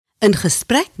In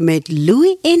gesprek met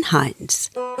Uri en Heinz.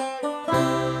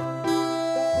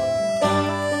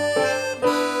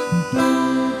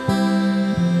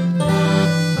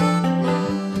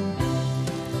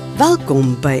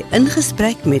 Welkom by In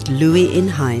gesprek met Uri en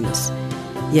Heinz.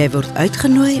 Jy word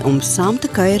uitgenooi om saam te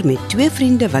kuier met twee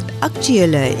vriende wat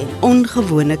aktuele en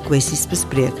ongewone kwessies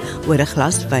bespreek oor 'n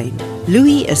glas wyn.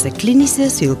 Louis is 'n kliniese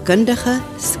sielkundige,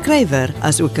 skrywer,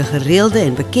 asook 'n gereelde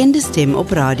en bekende stem op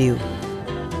radio.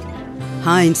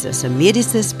 Heinz is 'n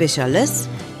mediese spesialis,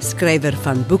 skrywer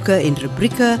van boeke en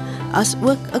rubrieke,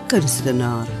 asook 'n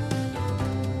kunstenaar.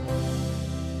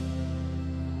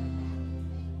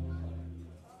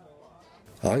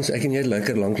 Heinz, ek en jy het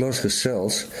lekker lanklaas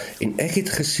gesels en ek het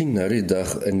gesien nou die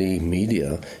dag in die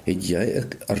media het jy 'n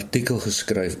artikel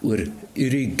geskryf oor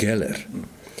Uri Geller.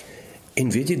 En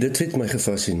weet jy, dit het my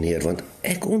gefascineer want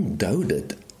ek onthou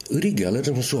dit. Uri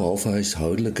Geller is so half 'n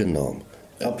huishoudelike naam.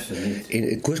 Absoluut.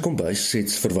 En Koos Kombuis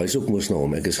het verwys ook mos na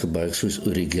hom. Ek is gebuig soos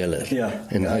Uri Geller. Ja.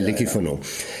 En hy liedjie van hom.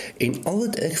 En al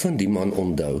wat ek van die man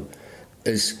onthou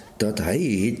is dat hy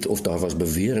het, of daar was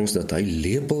beweringe dat hy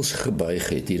lepels gebuig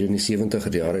het. Hier in die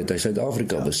 70er jare het hy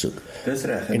Suid-Afrika besoek. Dis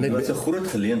reg. En dit was 'n groot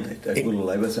geleentheid. Ek bedoel,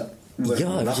 hy was 'n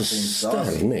hy was 'n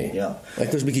ster, nee. Ja.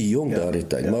 Ek was 'n bietjie jong daardie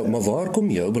tyd. Maar waar kom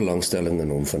jou belangstelling in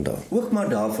hom vandaan? Ook maar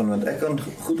daarvan, want ek kan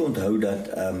goed onthou dat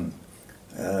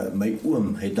my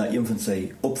oom het na een van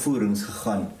sy opvoerings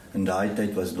gegaan. In daai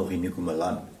tyd was dit nog in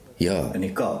Nikomelan. Ja. In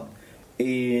die Kaap.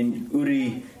 En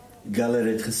Uri Geller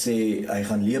het gesê hy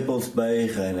gaan lepels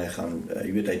buig en hy gaan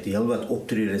jy weet hy het heel wat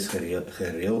optredes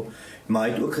gereël, maar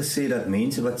hy het ook gesê dat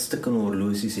mense wat stikkende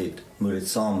horlosies het, moet dit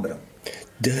saambring.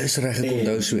 Dis reg, ek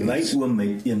onthou so iets. My oom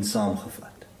het een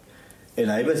saamgevat. En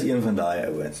hy was een van daai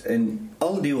ouens. En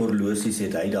al die horlosies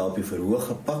het hy daar op die verhoog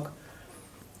gepak.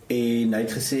 En hy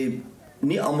het gesê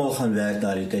nie almal gaan werk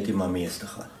na die tyd nie, maar meeste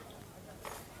gaan.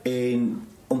 En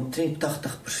omtrent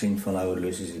 80% van die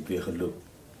horlosies het weer geloop.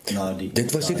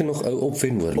 Dit was seker nog ou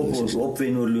opwenhorlosies.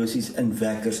 Opwenhorlosies in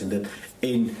wekkers en dit.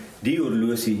 En die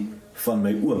horlosie van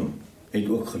my oom het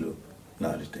ook geloop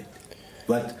na die tyd.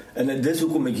 En dis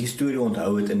hoekom ek die storie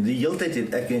onthou het. En die hele tyd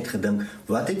het ek net gedink,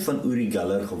 wat het van Uri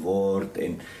Geller geword?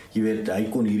 En jy weet, hy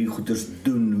kon hierdie goeders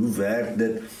doen, hoe werk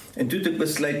dit? En toe het ek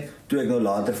besluit, toe ek nou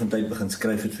later van tyd begin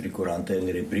skryf het vir die koerante en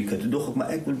die rubrieke, toe dog ek, maar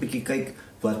ek moet 'n bietjie kyk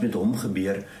wat met hom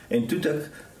gebeur. En toe het ek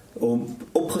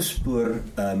opgespoor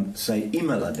sy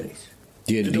e-mailadres.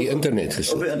 Die internet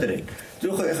gesoek. Op die internet.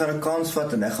 Toe ek gaan 'n kans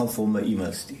vat en ek gaan vir hom 'n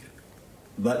e-mail stuur.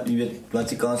 Jy weet, wat is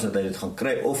die kans dat hy dit gaan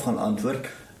kry of gaan antwoord?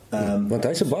 Want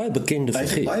hy's 'n baie bekende figuur.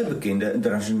 Hy's 'n baie bekende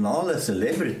internasionale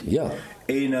celebrity. Ja.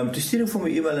 En toe stuur ek vir my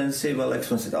e-mail en sê wel ek is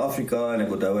van Suid-Afrika en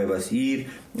ek onthou hy was hier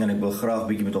en ek wil graag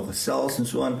bietjie met hom gesels en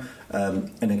so aan.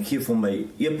 En ek gee vir hom my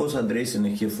e-posadres en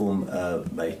ek gee vir hom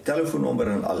my telefoonnommer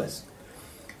en alles.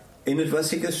 En dit was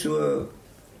seker so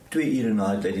 2 ure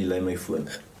na dit die lei my foon.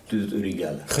 Toe dit Uri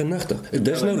Geller. Genigtig.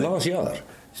 Dis nou laas jaar.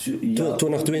 So, ja,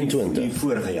 2022. Die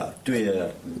vorige jaar,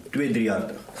 2-3 jaar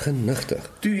terug.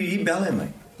 Genigtig. Toe hier bel hy my.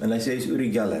 En hy sê, is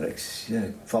Uri Geller. Ek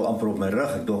val amper op my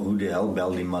rug. Ek dink, hoe die hel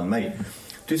bel die man my?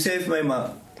 Toe sê hy vir my,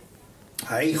 maar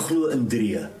hy glo in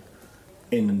drieë.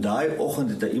 En in daai oggend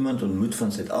het hy iemand ontmoet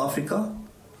van Suid-Afrika.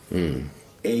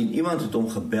 En iemand het hom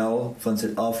gebel van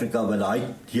Suid-Afrika wat daai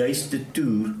juiste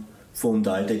toer vir hom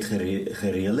daai tyd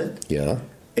gereël het. Ja.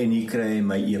 En hier kry hy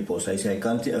my e-pos. Hy sê hy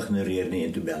kan dit ignoreer nie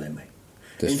en toe bel hy my.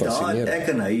 Dis fascinerend. En daar ek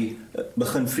en hy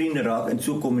begin vriende raak en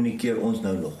so kommunikeer ons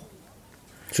nou nog.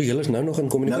 So julle is nou nog in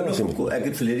kommunikasie? Nou, ek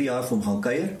het verlede jaar vir hom gaan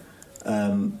kuier.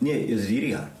 Nee, is hierdie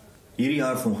jaar. Hierdie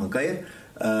jaar vir hom gaan kuier.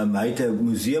 Hy het 'n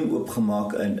museum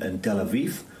oopgemaak in Tel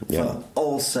Aviv van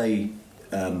al sy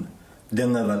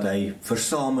dinge wat hy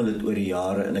versamel het oor die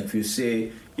jare en ek vir jou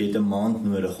sê jy het 'n maand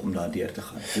nodig om daar deur te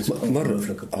gaan. Dis 'n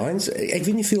ongelooflike. Heinz, ek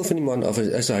weet nie veel van die man af.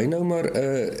 Is hy nou maar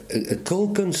 'n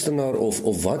kulkunstenaar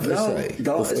of wat is hy?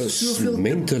 Of 'n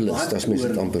mentalist as mens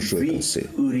dit amper so kan sê?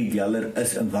 Uri Geller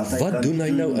is en wat kan doen hy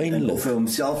nou eintlik? Of hy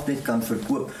homself net kan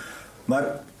verkoop.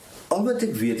 Maar al wat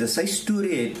ek weet is sy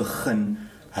storie het begin.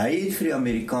 Hy het vir die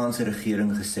Amerikaanse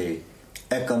regering gesê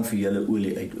ek kan vir julle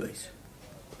olie uitwys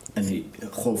in die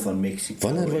Golf van Mexico.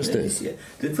 Wanneer was dit?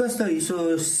 Dit was nou hier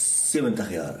so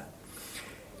 70 jare.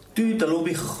 Toe het hulle op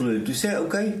die geglo. Toe sê hy,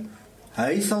 okay,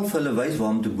 hy sal vir hulle wys waar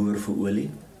om te boor vir olie.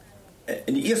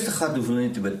 In die eerste gat hoef hulle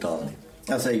nie te betaal nie.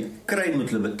 As hy kry, moet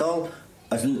hulle betaal.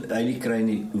 As hy nie kry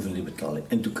nie, hoef hulle nie betaal nie.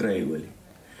 En toe kry hy olie.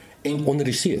 En onder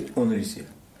die see. Onder die see.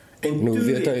 En hoe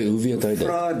weet hy dit?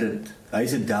 Vra dit.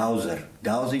 Hy's 'n dowser.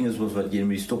 Dowsing is wat jy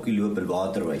met die stokkie loop en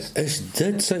water wys. Is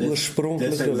dit sy oorspronklike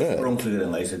werk? Dit is sy oorspronklike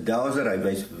ding. Hy's 'n dowser, hy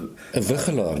wys 'n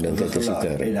wiggelaar dink ek is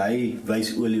dit. En hy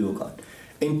wys olie ook aan.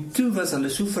 En toe was hulle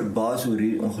so verbaas oor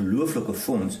hierdie ongelooflike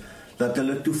fonds dat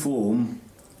hulle toe vir hom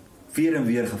weer en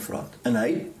weer gevra het. En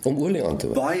hy om olie aan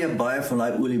te win. Baie van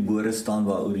daai oliebore staan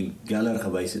waar Uri Geller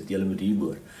gewys het, julle moet hier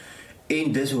boor.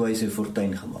 En dis hoe hy sy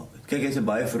fortuin gemaak het. Kyk, hy's 'n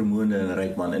baie vermoënde en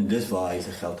ryk man en dis waar hy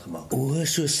sy geld gemaak het.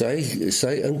 So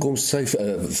sy inkomste, sy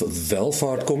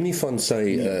welvaart kom nie van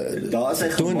sy daar is hy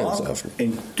vertonings gemaak, af.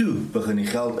 en toe begin die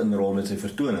geld inrol met sy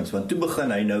vertonings, want toe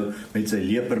begin hy nou met sy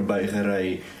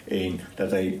leperbygery en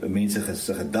dat hy mense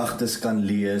se gedagtes kan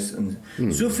lees en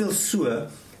soveel so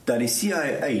dat die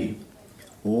CIA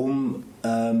hom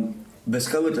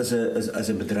beskou het as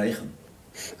 'n bedreiging.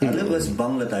 Hulle was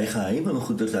bang dat hy geheim en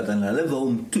goeders dat en hulle wil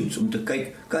hom toets om te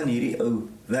kyk, kan hierdie ou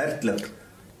werklik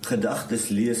gedagtes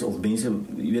lees of mense,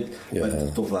 jy weet,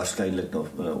 wat toch waarskynlik nog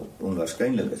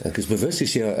onwaarskynlik is. Ek is bewus die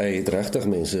CIA het regtig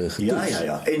mense getoets.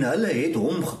 Ja, en hulle het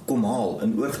hom kom haal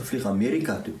en oorgevlieg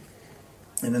Amerika toe.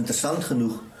 En interessant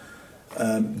genoeg,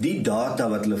 die data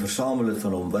wat hulle versamel het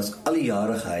van hom was al die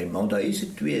jare geheim, want hy is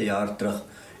 2 jaar terug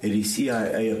het die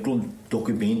CIA 'n klomp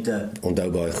dokumente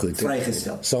onthou baie goed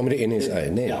vrygestel. Saam met die NSA,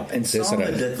 nee. Ja, en saam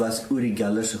met dit was Uri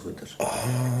Geller se goeders.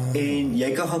 En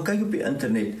jy kan gaan kyk op die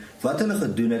internet wat hulle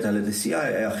gedoen het. Hulle het 'n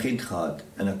CIA agent gehad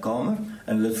in 'n kamer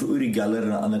en hulle het vir Uri Geller in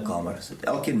 'n ander kamer gesit.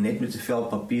 Elkeen net met 'n vel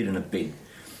papier en 'n pen.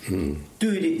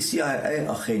 Toe het die CIA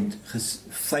agent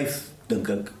 5 dink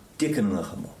ek tekeninge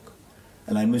gemaak.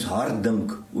 En hy moes hard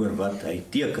dink oor wat hy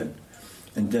teken.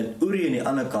 En dat Uri in die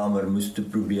ander kamer moes te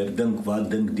probeer dink,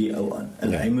 wat dink die ou aan?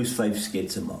 En hy moes 5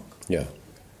 sketse maak. Ja.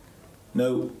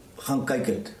 Nou, gaan kyk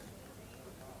dit.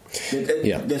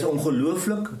 Dit is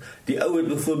ongelooflik. Die ou het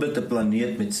byvoorbeeld 'n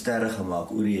planeet met sterre gemaak.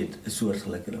 Uri het 'n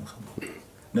soortgelyke ding gemaak.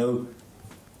 Nou,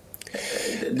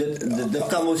 dit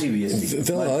kan mos nie wees nie.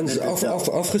 Wel Hans,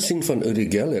 afgesien van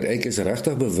Uri Geller, ek is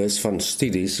regtig bewus van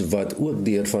studies wat ook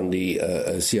deur van die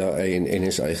CIA en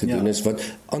NSA gedoen is, wat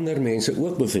ander mense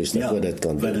ook bevestig wat dit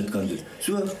kan doen.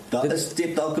 So, daar is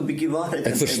dit dalk 'n bietjie waarheid.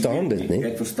 Ek verstaan dit nie.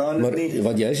 Ek verstaan dit maar nie.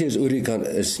 Wat jy sê is Uri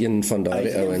is een van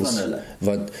daardie ouens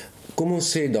wat, kom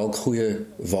ons sê, dalk goeie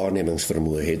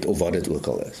waarnemingsvermoë het of wat dit ook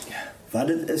al is. Wat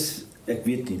dit is, ek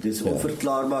weet nie, dit is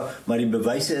onverklaarbaar, maar die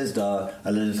bewyse is daar,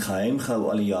 hulle het dit geheim gehou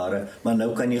al die jare, maar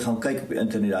nou kan jy gaan kyk op die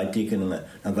internet, daai tekeninge,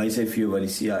 dan wys hy vir jou wat die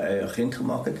CIA agent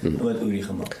gemaak het, en wat Uri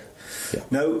gemaak het. Ja.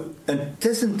 Nou,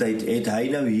 intussentyd het hy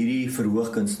nou hierdie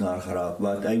verhoogkunstenaar geraak,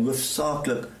 wat hy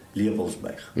hoofsaaklik lepels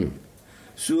buig.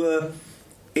 So,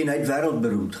 en hy het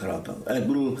wêreldberoemd geraak. Ek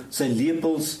bedoel, sy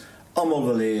lepels, almal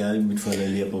wil hy moet vir hulle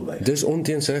lepel buig. Dis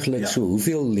onteenseglik so.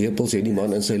 Hoeveel lepels het die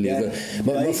man in sy lewe?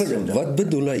 Maar wat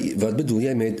bedoel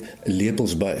jy met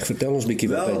lepels buig? Vertel ons bietjie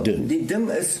wat hy doen. Die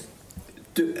ding is,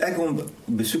 toe ek hom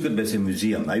besoek het by sy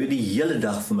museum, hy het die hele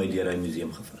dag vir my deur hy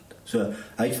museum gevat. So,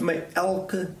 hy het vir my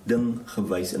elke ding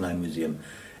gewys in hy museum.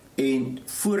 En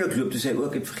voor ek loop, toe sê hy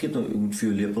ook, ek vergeet nou, ek moet vir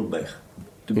jou lepel buig.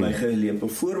 Toe buig hy lepel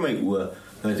voor my oë,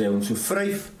 dat hy hom so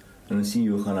vryf, en dan sien jy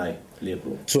hoe gaan hy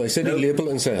lepel. So hy sit die lepel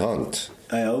in sy hand.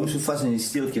 Hy hou hom so vas in die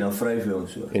steeltjie, dan vryf hy hom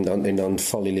so. En dan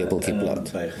val die lepeltjie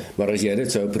plat. Maar as jy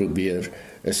dit sou probeer,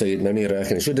 is hy nou nie reg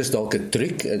nie. So dis dalk 'n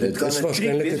triek. Dit is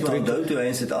waarskynlik 'n triek. Onthou toe hy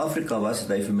in Suid-Afrika was, het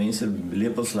hy vir mense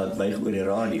lepels laat buig oor die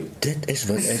radio. Dit is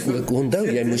wat ek ook onthou.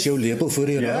 Jy moes jou lepel voor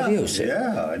die radio sit.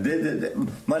 Ja,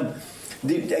 man,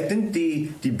 ek dink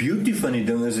die beauty van die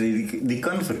ding is die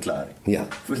kan verklaar. Ja.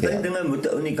 Verskeie dinge moet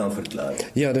ou nie kan verklaar.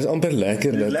 Ja, dis amper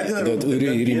lekker dat Uri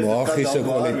hierdie magiese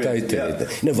kwaliteit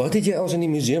het. Nou wat het jy als in die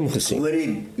museum gesien?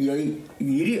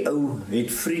 Hierdie ou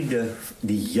het vriende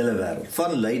die hele wêreld,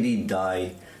 van Lady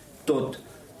Di tot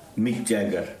Mick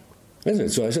Jagger. Is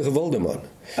dit? So hy's 'n gewilde man.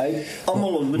 Hy het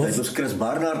almal ontmoet, hy het Chris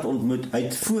Barnard ontmoet, hy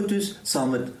het foto's saam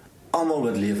met almal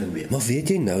wat leef en weet. Maar weet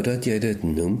jy nou dat jy dit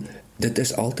noem? Dit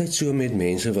is altyd so met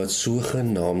mense wat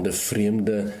sogenaamde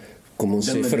vreemde, kom ons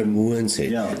sê, vermoëns het.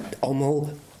 Ja. Almal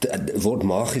word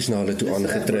magies na hulle toe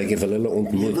aangetrek en wil hulle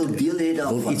ontmoet. Jy wil deel hê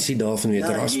daarvan. Wil ietsie daarvan weet.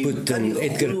 Rasputin,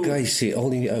 Edgar Cayce, al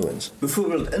die ouens.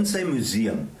 Byvoorbeeld in sy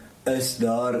museum is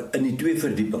daar in die 2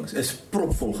 verdiepings is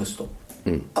propvol gestop.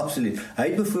 Absoluut. Hy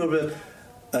het byvoorbeeld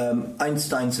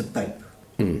Einstein se pyp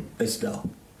is daar.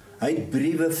 Hy het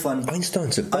briewe van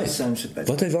Einstein se pyp.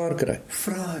 Wat hy waar kry?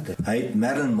 Vra dit. Hy het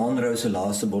Marilyn Monroe se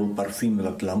laaste bottel parfuum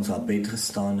wat langs haar bed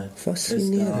gestaan het.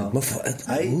 Fascinerend.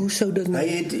 Maar hoe sou dit nou? Hy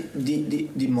het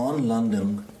die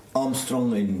maanlanding,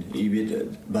 Armstrong en jy weet,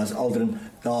 Buzz Aldrin,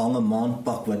 daar hang 'n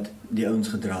maanpak wat die ouens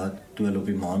gedra het toe hulle op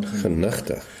die maan gaan.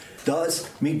 Genigtig. Daar is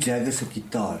Mick Jagger se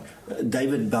gitaar,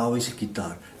 David Bowie se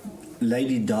gitaar,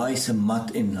 Lady Di se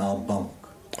mat en haar bank.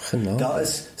 Genade. Daar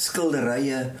is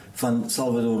skilderye van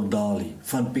Salvador Dali,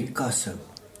 van Picasso.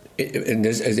 En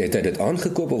het hy dit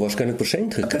aangekoop of waarskynlik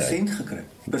persent gekry?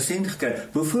 Persent gekry.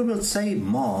 Byvoorbeeld sy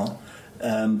ma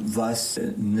was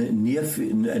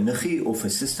 'n niggie of 'n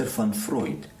suster van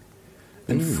Freud.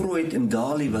 En Freud en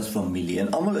Dali was familie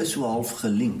en almal is so half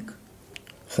gelink.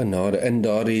 Genade in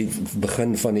daardie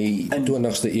begin van die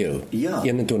 20ste eeu. Ja,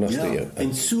 21ste eeu.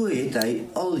 En so het hy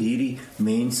al hierdie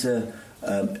mense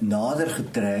nader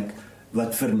getrek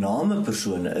wat vername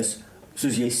persone is,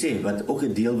 soos jy sê, wat ook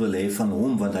 'n deel wil hê van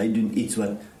hom, want hy doen iets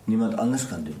wat niemand anders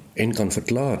kan doen. En kan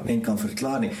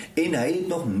verklaar nie. En hy het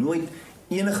nog nooit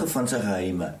enige van sy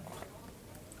geheime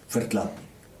verklap nie.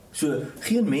 So,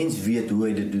 geen mens weet hoe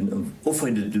hy dit doen, of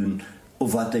hy dit doen,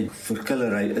 of wat hy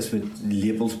verkillery is met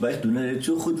lepels buig, doen hy dit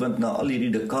so goed, want na al hierdie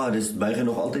dekades buig hy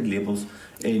nog altyd lepels,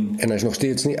 en hy is nog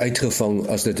steeds nie uitgevang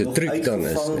as dit 'n truc dan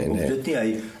is. Nee. Dit nie,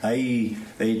 hy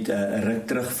het 'n ruk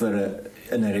terug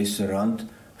in 'n restaurant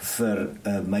vir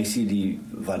 'n meisie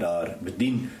wat daar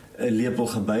bedien, 'n lepel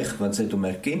gebuig, want sy het hom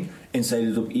herken, en sy het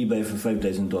dit op eBay vir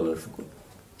 $5,000 verkoop.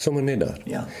 Sommer net daar.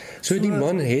 Ja. So die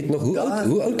man het nog,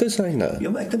 hoe oud is hy nou? Ja,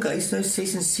 maar ek dink hy is nou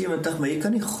 76, maar jy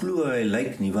kan nie glo hy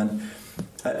lyk nie, want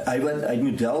hy het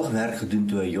modelwerk gedoen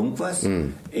toe hy jonk was,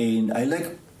 en hy lyk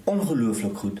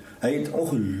ongelooflik goed. Hy het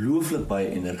ongelooflik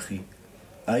baie energie.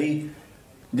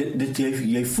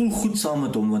 Jy voel goed saam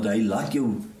met hom, want hy laat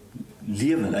jou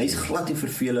lewe. Hy is glad nie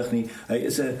vervelig nie. Hy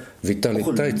is 'n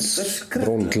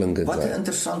vitaliteitsbron klink dit. Wat 'n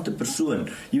interessante persoon.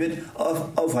 Jy weet,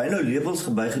 of hy nou lepels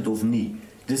gebuig het of nie,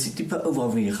 dis die tipe ou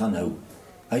waarvan jy gaan hou.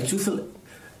 Hy het soveel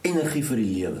energie vir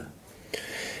die lewe.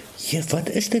 Ja, wat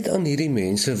is dit aan hierdie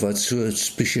mense wat so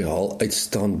spesiaal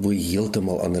uitstaan bo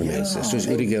heeltemal ander mense, soos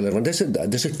Uri Geller, want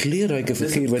dis 'n kleurryke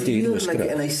figuur wat jy hier beskryf.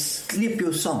 En hy sleep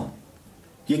jou saam.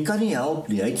 Jy kan nie help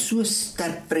nie. Hy het so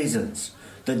sterk presence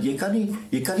dat jy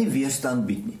kan nie weerstand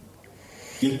bied nie.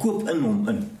 Jy koop in hom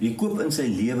in. Jy koop in sy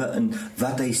lewe in,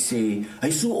 wat hy sê.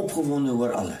 Hy's so opgewonde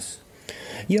oor alles.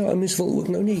 Ja, 'n mens wil ook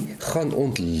nou nie gaan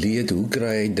ontleed hoe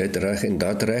kry hy dit reg en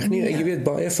dat reg nie. Jy weet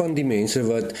baie van die mense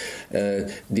wat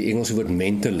die Engelse woord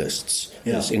mentalists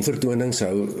is en vertonings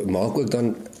hou, maak ook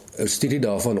dan 'n studie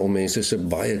daarvan om mense se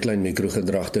baie klein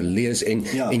mikrogedrag te lees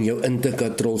en jou in te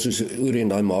katrol soos Uri en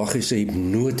daai magiese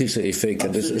hipnotiese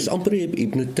effek. Dit is amper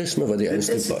hipnotisme wat die ouens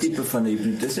toepas. Dit is 'n tipe van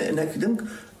hipnotisme en ek dink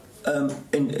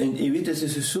en jy weet dit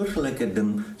is 'n soortgelyke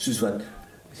ding soos wat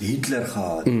Hitler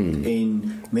gehad en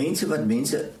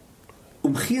mense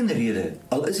om geen rede,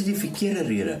 al is dit die verkeerde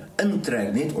rede,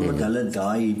 intrek net omdat hulle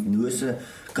daai hipnose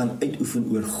kan uitoefen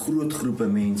oor groot groepe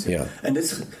mense. En dit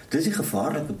is die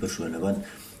gevaarlike persone, want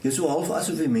jy is so half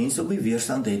asof die mense op die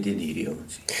weerstand het teen hierdie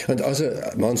ouens. Want as 'n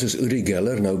man soos Uri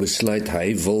Geller nou besluit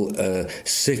hy wil 'n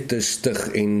sekte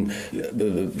stig en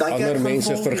ander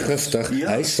mense vergiftig,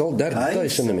 hy sal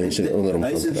 30.000 mense onder hom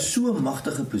kry. Hy is in so 'n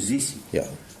magtige posisie. Ja.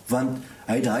 Want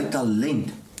hy het daai talent.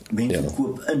 Mense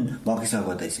koop in, maak nie saak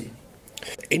wat hy sê.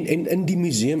 En in die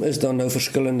museum is dan nou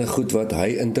verskillende goed wat hy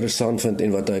interessant vind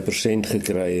en wat hy persent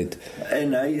gekry het.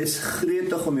 En hy is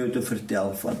gretig om jou te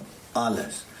vertel van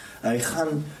alles.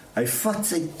 Hy vat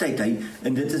sy tyd,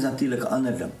 en dit is natuurlik 'n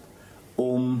ander ding,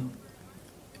 om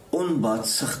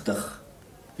onbaatsigtig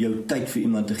jou tyd vir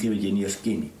iemand te gee wat jy nie eens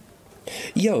ken nie.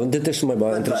 Ja, en dit is vir my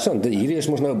baie interessant. Hierdie is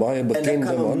mos nou baie bekende man. En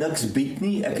ek kan hom niks bied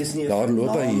nie. Ek is nie daar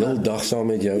loop hy heel dag saam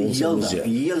met jou in sy museum.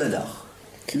 Die hele dag.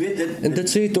 Jy weet en dit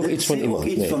sê tog iets van iemand,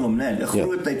 iets van hom, nee, 'n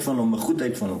grootheid van hom, 'n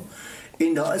goedheid van hom.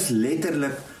 En daar is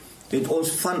letterlik het ons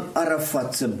van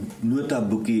Arafat se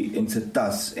notaboekie en sy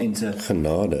tas en sy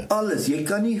genade. Alles, jy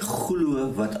kan nie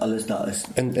glo wat alles daar is.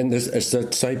 En is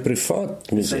dit sy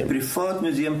privaat museum? Sy privaat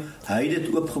museum, hy het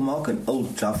dit oopgemaak in Ou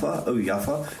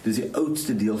Jaffa, dis die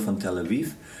oudste deel van Tel Aviv.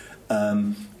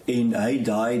 En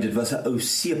dit was 'n ou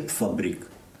seepfabriek.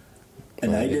 En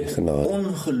hy het dit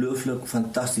ongelooflik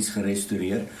fantasties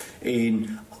gerestoreer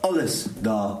en alles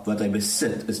daar wat hy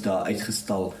besit is daar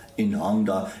uitgestal en hang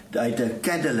daar. Hy het 'n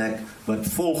Cadillac wat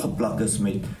volgeplak is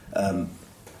met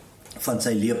van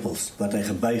sy lepels wat hy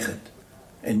gebuig het.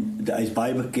 En hy is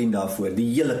baie bekend daarvoor.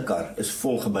 Die hele kar is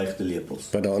vol gebuigde lepels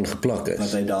wat daarin geplak is.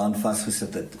 Wat hy daarin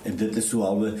vasgesit het. En dit is so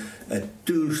halwe 'n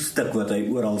toerstuk wat hy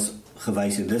oral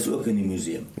gewys het. Dis ook in die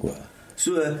museum. Wow.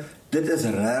 So dit is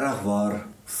regtig waar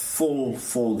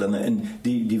vol dinge en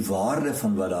die waarde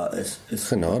van wat daar is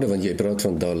genade, want jy praat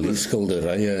van Dali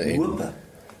skilderye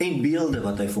en beelde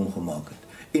wat hy vir hom gemaak het.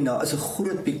 En daar is 'n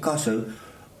groot Picasso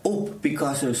op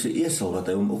Picasso se esel wat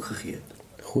hy hom ook gegee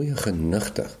het. Goeie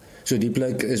genigtig. So die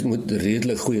plek moet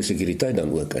redelik goeie sekuriteit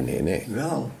dan ook in hê, nê?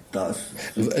 Wel,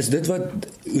 is dit wat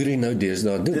Uri nou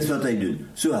deesdae doen? Dis wat hy doen.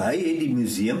 So hy het die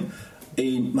museum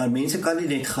maar mense kan nie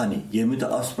net gaan nie. Jy moet 'n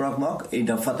afspraak maak en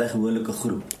dan vat hy gewoonlik 'n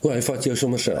groep. Hy vat jou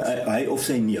sommer self. Hy of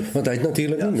sy neef. Want hy het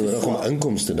natuurlik nie nodig om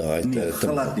inkomste daar te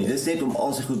glad nie. Dis net om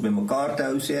al sy goed bymekaar te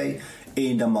hou, sê hy,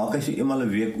 En dan maak hy so eenmal 'n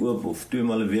week oop of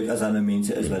tweemaal 'n week as daar nou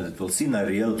mense is wat dit wil sien, dan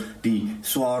reël die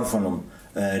swaar van hom,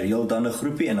 reël dan 'n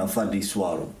groepie en dan vat die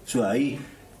swaar hom. So hy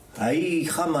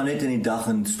gaan maar net in die dag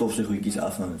en stof sy goedjies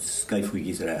af en skuif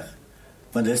goedjies reg.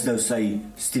 Want dis nou sy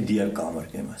studeerkamer,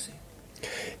 kan jy maar sê.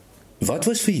 Wat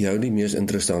was vir jou die mees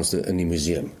interessantste in die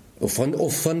museum? Of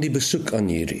van die besoek aan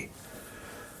hierdie?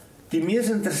 Die mees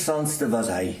interessantste was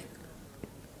hy.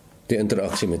 Die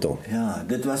interaksie met hom. Ja,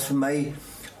 dit was vir my,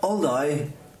 al daai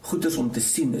goeders om te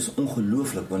sien is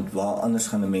ongelooflik, want waar anders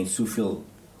gaan 'n mens soveel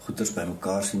goeders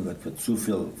bymekaar sien wat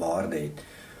soveel waarde het.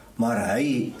 Maar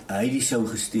hy die show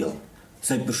gesteel.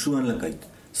 Sy persoonlikheid,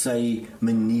 sy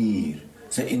manier,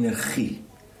 sy energie.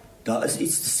 Daar is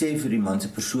iets te sê vir die man se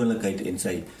persoonlikheid en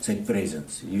sy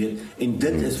presence, jy weet. En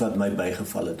dit is wat my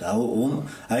bygeval het.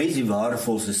 Hy is die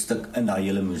waardevolste stuk in daai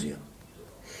hele museum.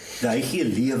 Hy gee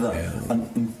lewe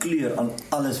en kleur aan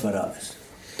alles wat daar is.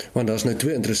 Want daar's nou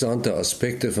twee interessante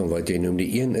aspekte van wat jy noem.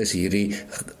 Die een is hierdie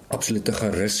absolute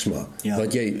charisma,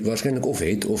 wat jy waarskynlik of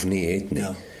het of nie het nie.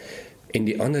 En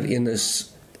die ander een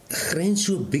is grens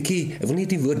so bietjie, ek wil nie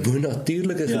die woord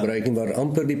bonatuurlike gebruik nie, maar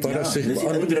amper die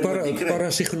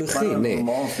parapsygologie, nee.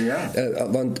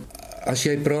 Want as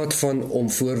jy praat van om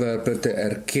voorwerpe te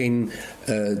erken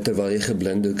terwyl jy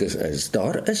geblinddoek is,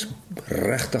 daar is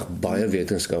regtig baie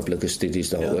wetenskaplike studies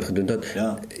daaroor gedoen dat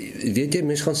weet jy,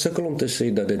 mense gaan sukkel om te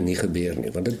sê dat dit nie gebeur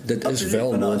nie, want dit is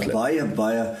wel moontlik.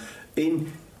 Baie en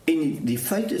die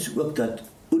feit is ook dat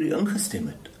Uri ingestem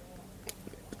het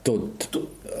tot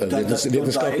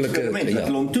wetenskaplike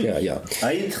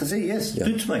Hy het gesê,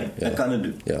 toets my, ek kan dit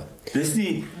doen. Dis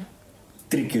nie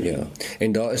trickery.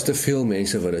 En daar is te veel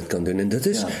mense wat dit kan doen, en dit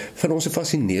is van ons 'n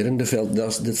fascinerende veld.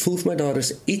 Dit voel vir my daar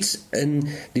is iets in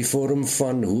die vorm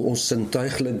van hoe ons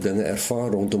sintuiglik dinge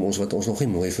ervaar rondom ons wat ons nog nie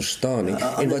mooi verstaan nie,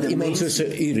 en wat iemand soos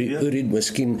Uri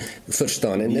miskien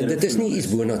verstaan, en dit is nie iets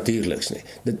bonatuurliks nie,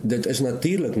 dit is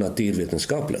natuurlik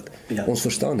natuurwetenskaplik, ons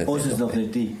verstaan dit. Ons is nog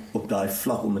net nie op daai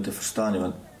vlak om dit te verstaan nie,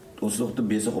 want ons is nog te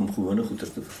besig om gewone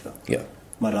goeders te verstaan.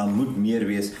 Maar daar moet meer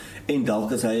wees, en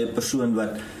dalk is hy 'n persoon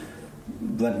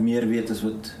wat meer weet as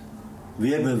wat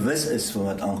weer bewus is van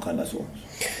wat aangaan as ons.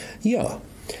 Ja,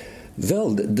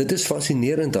 wel, dit is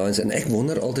fascinerend, Heinz, en ek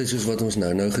wonder altyd, soos wat ons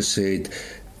nou gesê het,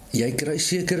 jy kry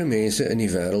sekere mense in die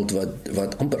wêreld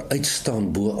wat amper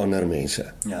uitstaan bo ander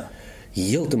mense.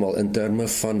 Heeltemal in terme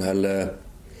van hulle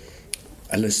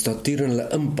statuur en hulle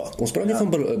impak. Ons praat nie van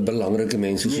belangrike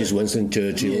mense soos Winston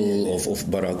Churchill of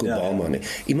Barack Obama nie.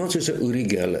 Iemand soos 'n Uri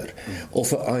Geller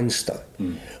of 'n Einstein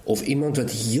of iemand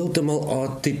wat heeltemal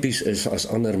atypies is as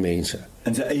ander mense.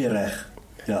 In sy eie reg.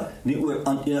 Nie oor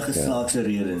enige snaakse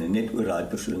rede nie, net oor daai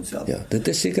persoon self. Dit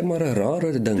is seker maar 'n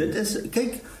rare ding. Dit is,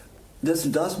 kyk,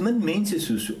 daar's min mense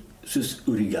soos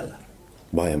Uri Geller.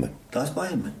 Baie min. Daar's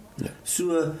baie min.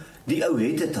 So die ou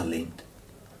het 'n talent.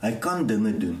 Hy kan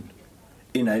dinge doen.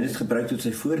 En hy het dit gebruik tot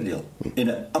sy voordeel en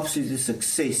 'n absolute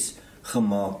sukses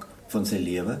gemaak van sy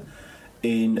lewe.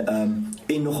 En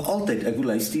nog altyd, ek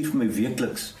bedoel, hy stuur vir my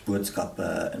weekliks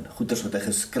boodskappe en goeders wat hy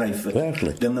geskryf het,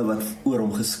 dinge wat oor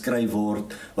hom geskryf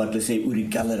word, wat hulle sê Uri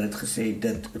Geller het gesê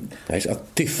dit. Hy's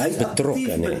aktief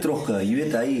betrokke, jy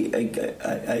weet,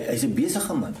 hy's 'n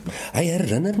besige man. Hy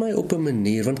herinner my op 'n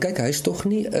manier, want kyk, hy's tog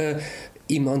nie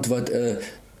iemand wat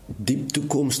diep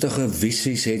toekomstige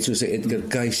visies het soos 'n Edgar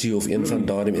Cayce of een van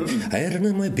daardie mense. Hy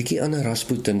herinner my 'n bietjie aan 'n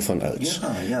Rasputin van ouds.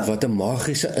 Wat 'n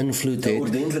magiese invloed het,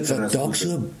 wat dalk so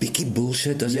 'n bietjie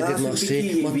bullshit as ek dit mag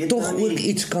sê, maar tog ook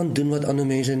iets kan doen wat ander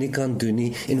mense nie kan doen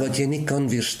nie en wat jy nie kan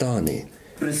weerstaan nie.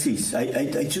 Presies. Hy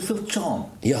het soveel charm.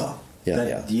 En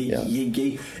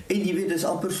jy weet, dis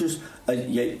amper soos as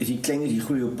jy klein is, jy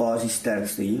glo jou pa is die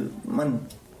sterkste. Man,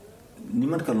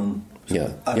 niemand kan hom jy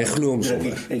glo hom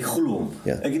sommer. Ek glo hom.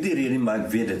 Ek het nie rede nie, maar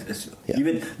ek weet dit is so. Jy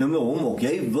weet, nou met hom ook,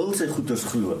 jy wil sy goeders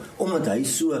glo, omdat hy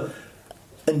so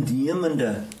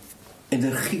innemende,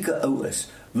 energieke ou is.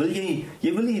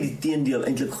 Jy wil nie die teendeel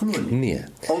eintlik glo nie. Nee.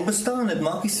 Al bestaan dit,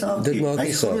 maak nie saak nie. Hy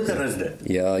is groter as dit.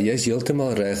 Ja, jy's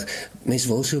heeltemal reg. Mens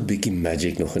wil so 'n bietjie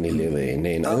magic nog in die lewe hê,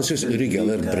 nee. En ons soos Uri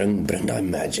Geller bring daai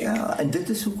magic. Ja, en dit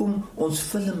is hoekom ons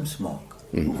films maak.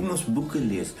 Hoekom ons boeke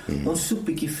lees. Ons soek 'n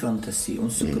bietjie fantasie,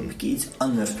 ons soek 'n bietjie iets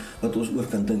anders wat ons oor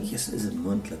kan dink, is dit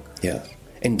moontlik? Ja.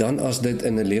 En dan as dit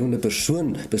in 'n lewende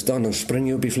persoon bestaan, dan spring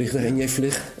jy op die vliegtuig en jy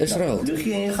vlieg Israel.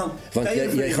 Want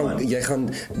jy gaan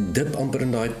dip amper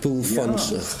in daai pool van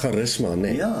charisma,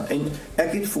 nee. Ja, en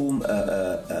ek het vir hom 'n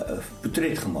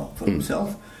portret gemaak van homself.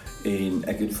 En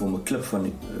ek het vir hom 'n klip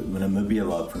van Namibië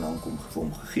waar ek vandaan kom vir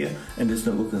hom gegee, en dis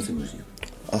nou ook in sy museum.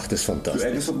 Ag, dis fantasties. So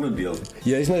ek is ook nou deel.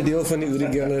 Jy is nou deel van die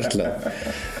Uri Geller klub.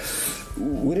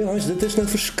 Hoorie Heinz, dit is nou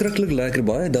verskriklik lekker.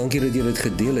 Baie dankie dat jy dit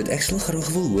gedeel het. Ek sal graag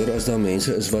wil hoor as daar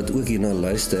mense is wat ook hierna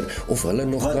luister of hulle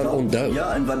nog kan onthou. Ja,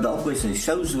 en wat dalk by sy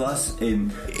shows was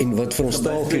en wat vir ons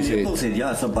taaltjies het.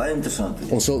 Ja, dit is baie interessant.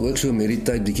 Ons sal ook so met die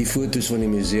tyd bietjie foto's van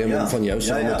die museum en van jou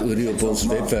saam met Uri op ons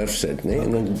webwerf sit, né?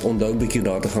 En dan onthou bietjie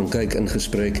daar te gaan kyk in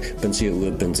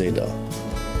gesprek.co.za.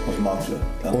 Ons maak so.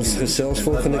 Ons gesels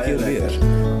volgende keer weer.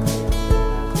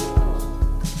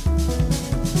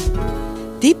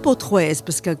 Die potgooi is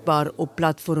beskikbaar op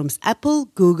platforms Apple,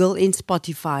 Google en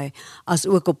Spotify, as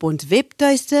ook op ons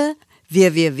webtuiste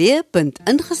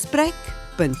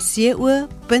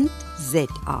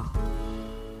www.ingesprek.co.za.